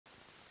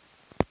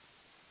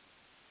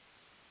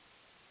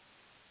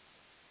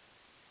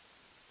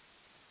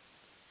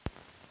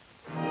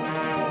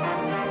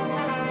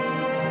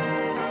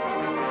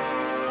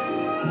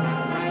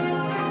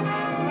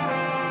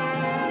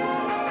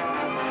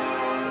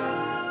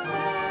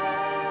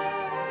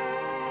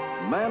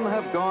Men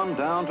have gone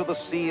down to the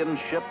sea in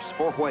ships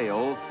for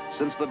whale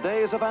since the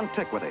days of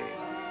antiquity.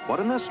 But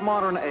in this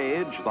modern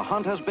age, the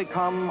hunt has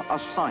become a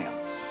science.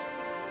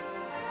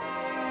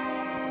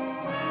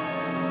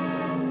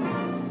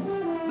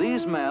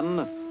 These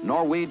men,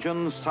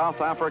 Norwegians, South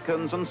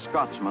Africans, and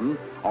Scotsmen,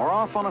 are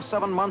off on a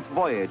 7-month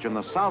voyage in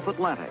the South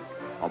Atlantic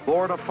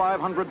aboard a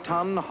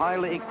 500-ton,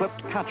 highly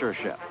equipped catcher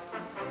ship.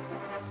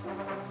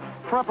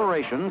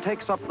 Preparation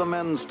takes up the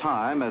men's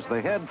time as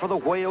they head for the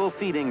whale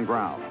feeding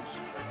grounds.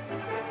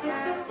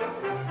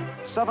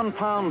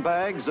 7-pound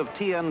bags of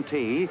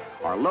TNT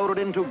are loaded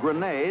into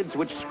grenades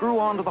which screw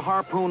onto the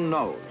harpoon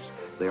nose.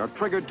 They are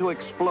triggered to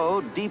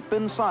explode deep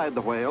inside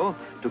the whale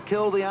to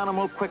kill the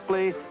animal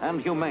quickly and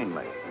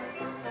humanely.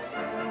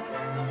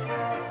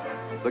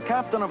 The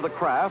captain of the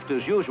craft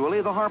is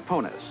usually the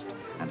harpoonist,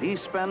 and he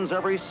spends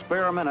every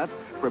spare minute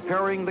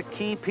preparing the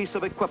key piece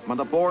of equipment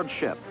aboard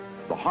ship,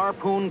 the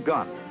harpoon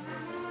gun.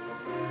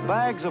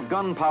 Bags of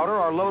gunpowder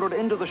are loaded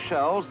into the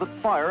shells that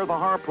fire the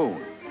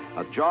harpoon,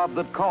 a job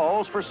that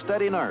calls for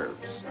steady nerves.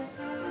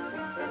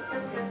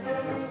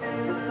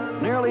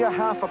 Nearly a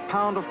half a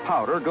pound of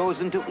powder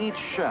goes into each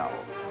shell,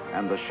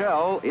 and the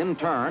shell, in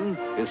turn,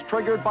 is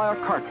triggered by a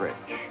cartridge.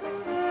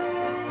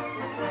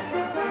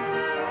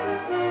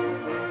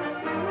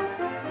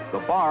 The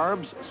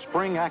barbs,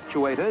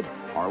 spring-actuated,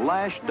 are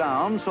lashed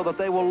down so that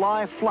they will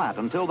lie flat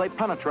until they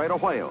penetrate a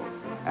whale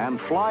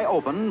and fly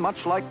open,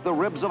 much like the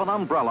ribs of an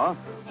umbrella,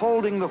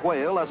 holding the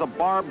whale as a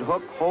barbed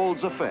hook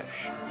holds a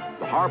fish.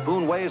 The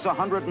harpoon weighs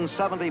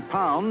 170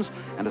 pounds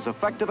and is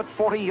effective at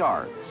 40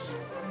 yards.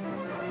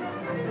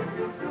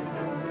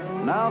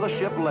 Now the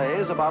ship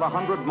lays about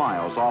 100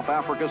 miles off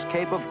Africa's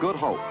Cape of Good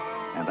Hope,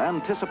 and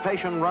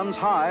anticipation runs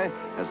high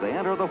as they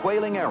enter the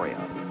whaling area.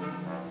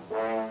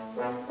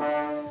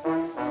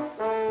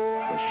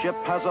 The ship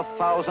has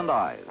 1,000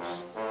 eyes.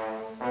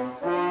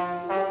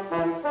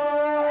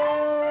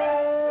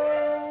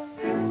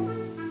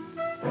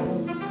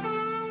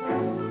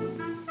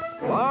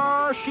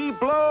 There she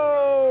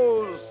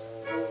blows!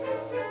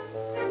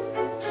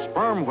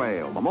 Sperm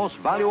whale, the most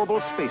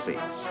valuable species.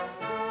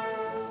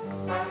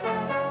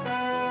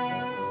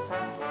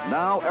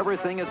 Now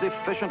everything is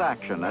efficient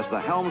action as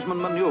the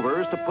helmsman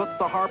maneuvers to put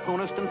the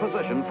harpoonist in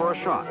position for a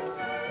shot.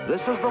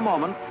 This is the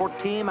moment for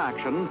team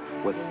action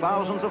with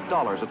thousands of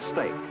dollars at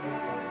stake.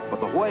 But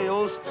the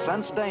whales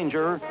sense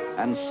danger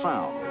and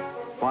sound,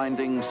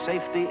 finding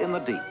safety in the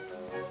deep.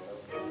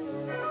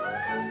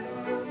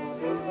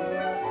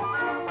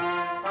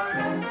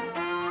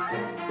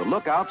 The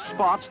lookout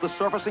spots the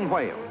surfacing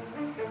whale.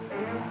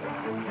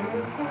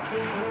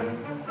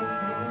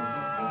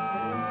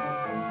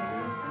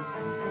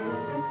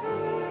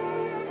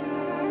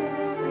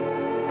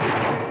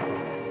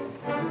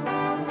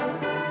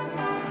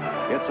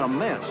 It's a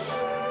miss.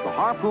 The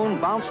harpoon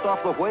bounced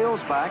off the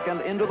whale's back and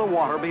into the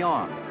water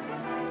beyond.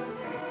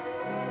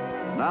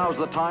 Now's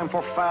the time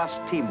for fast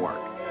teamwork.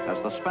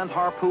 As the spent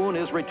harpoon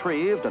is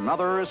retrieved,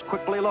 another is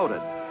quickly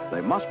loaded.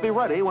 They must be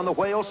ready when the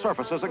whale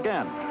surfaces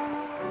again.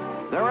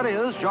 There it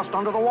is, just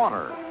under the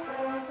water.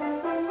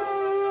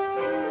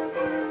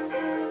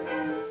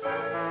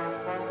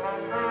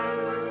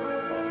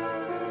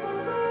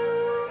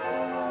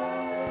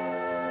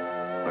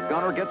 The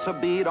gunner gets a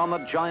bead on the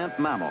giant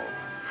mammal,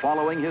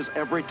 following his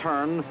every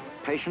turn,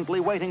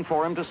 patiently waiting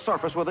for him to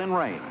surface within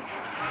range.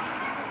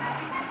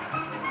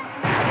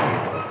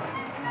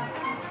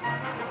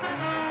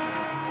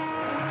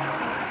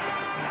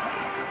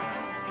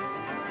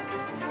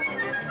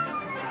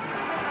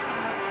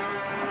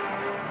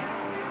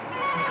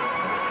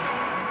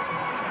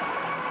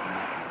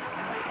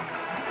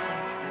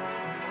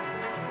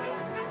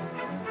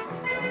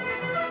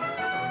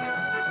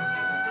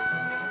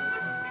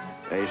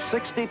 A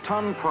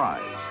 60-ton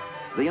prize.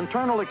 The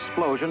internal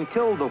explosion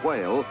killed the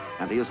whale,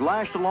 and he is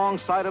lashed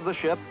alongside of the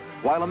ship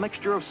while a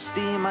mixture of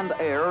steam and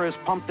air is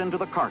pumped into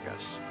the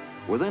carcass.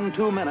 Within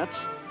 2 minutes,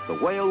 the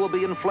whale will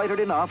be inflated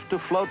enough to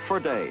float for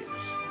days.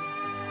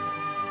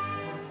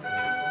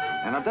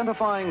 An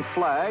identifying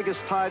flag is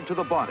tied to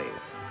the body.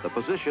 The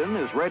position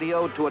is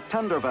radioed to a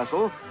tender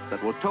vessel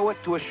that will tow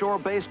it to a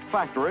shore-based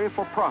factory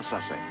for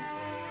processing.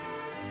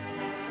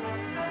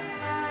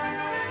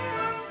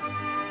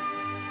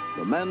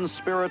 The men's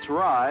spirits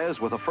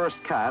rise with the first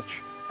catch,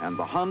 and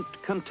the hunt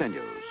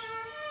continues.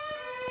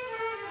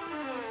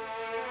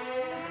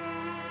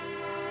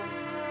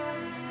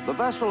 The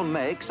vessel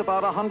makes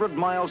about 100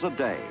 miles a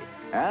day,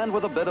 and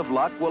with a bit of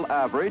luck will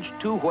average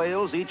 2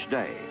 whales each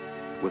day.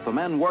 With the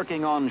men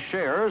working on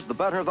shares, the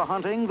better the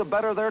hunting, the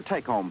better their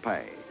take-home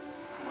pay.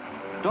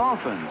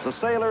 Dolphins, a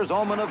sailor's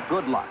omen of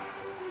good luck.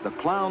 The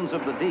clowns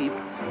of the deep,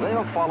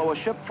 they'll follow a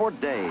ship for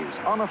days,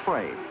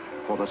 unafraid,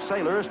 for the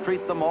sailors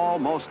treat them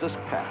almost as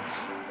pets.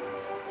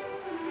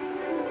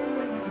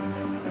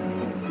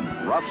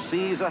 Rough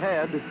seas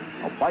ahead,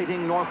 a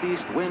biting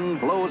northeast wind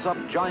blows up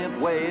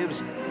giant waves,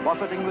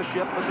 buffeting the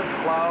ship as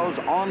it plows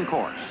on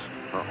course.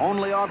 Her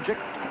only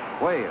object,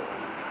 whale.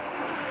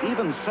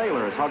 Even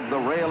sailors hug the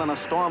rail in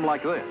a storm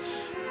like this.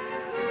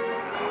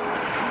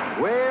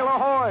 Whale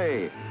ahoy!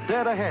 away,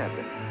 dead ahead,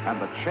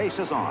 and the chase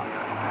is on.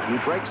 He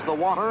breaks the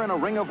water in a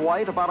ring of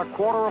white about a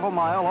quarter of a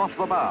mile off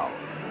the bow.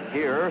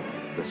 Here,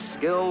 the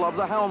skill of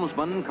the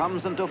helmsman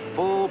comes into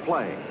full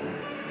play.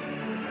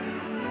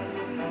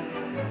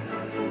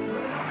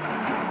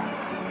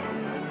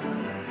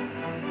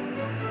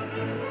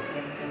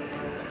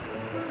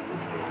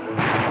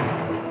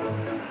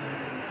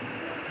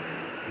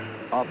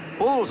 A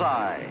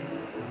bullseye.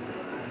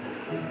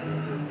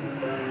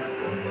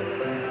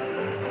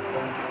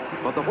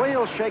 But the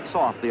whale shakes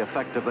off the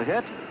effect of the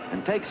hit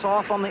and takes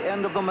off on the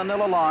end of the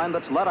manila line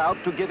that's let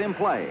out to give him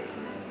play.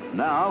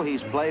 Now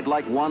he's played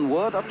like one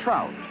would a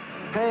trout,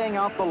 paying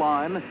out the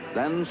line,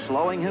 then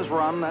slowing his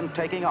run and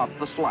taking up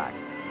the slack.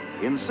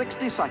 In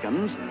 60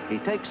 seconds, he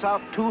takes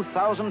out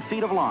 2,000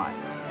 feet of line.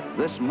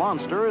 This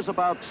monster is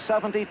about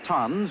 70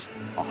 tons,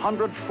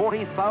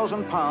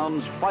 140,000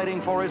 pounds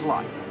fighting for his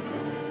life.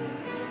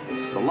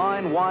 The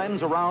line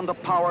winds around a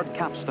powered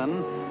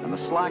capstan, and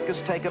the slack is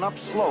taken up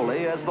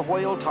slowly as the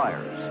whale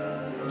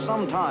tires.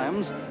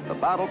 Sometimes the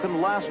battle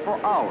can last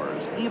for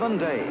hours, even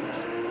days,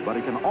 but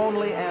it can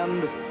only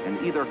end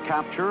in either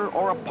capture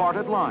or a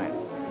parted line,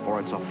 for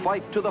it's a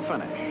fight to the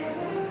finish.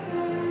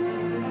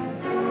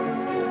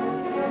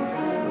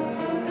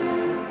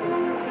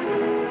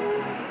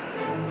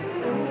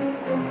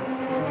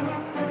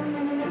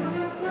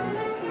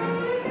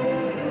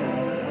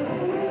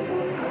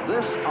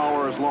 This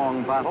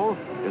hours-long battle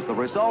is the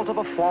result of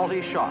a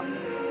faulty shot,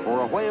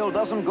 for a whale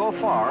doesn't go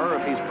far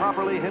if he's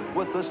properly hit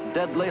with this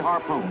deadly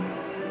harpoon.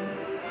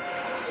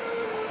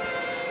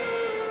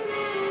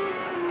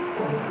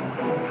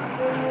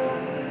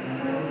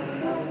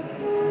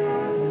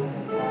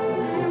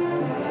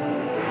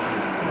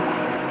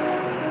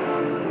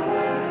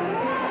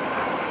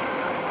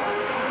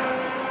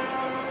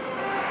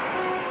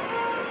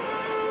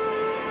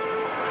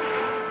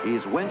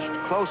 He's winched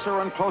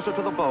closer and closer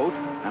to the boat,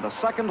 and a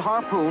second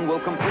harpoon will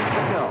complete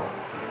the kill.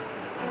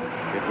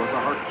 It was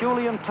a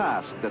Herculean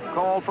task that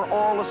called for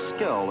all the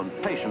skill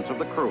and patience of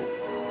the crew.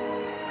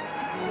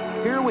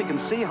 Here we can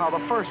see how the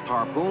first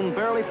harpoon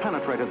barely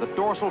penetrated the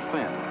dorsal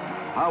fin.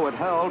 How it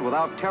held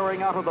without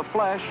tearing out of the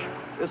flesh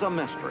is a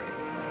mystery.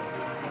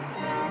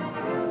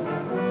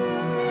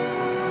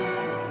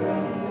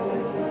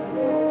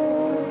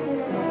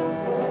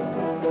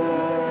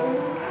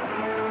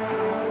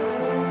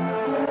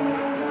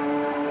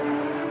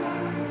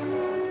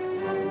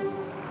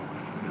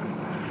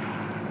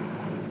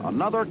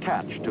 Another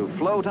catch to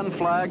float and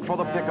flag for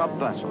the pickup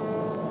vessel.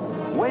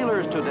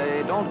 Whalers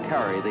today don't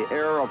carry the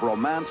air of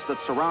romance that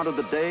surrounded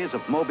the days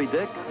of Moby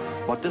Dick,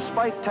 but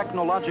despite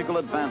technological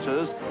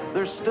advances,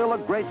 there's still a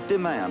great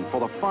demand for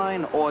the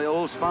fine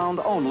oils found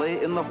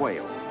only in the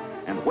whale.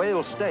 And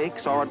whale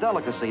steaks are a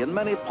delicacy in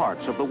many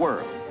parts of the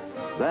world.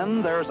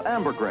 Then there's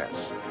ambergris,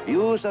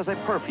 used as a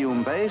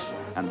perfume base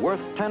and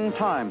worth 10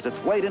 times its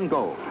weight in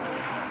gold.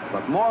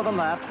 But more than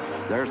that,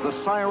 there's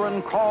the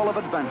siren call of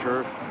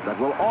adventure that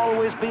will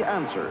always be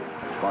answered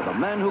by the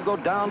men who go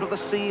down to the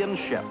sea in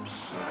ships.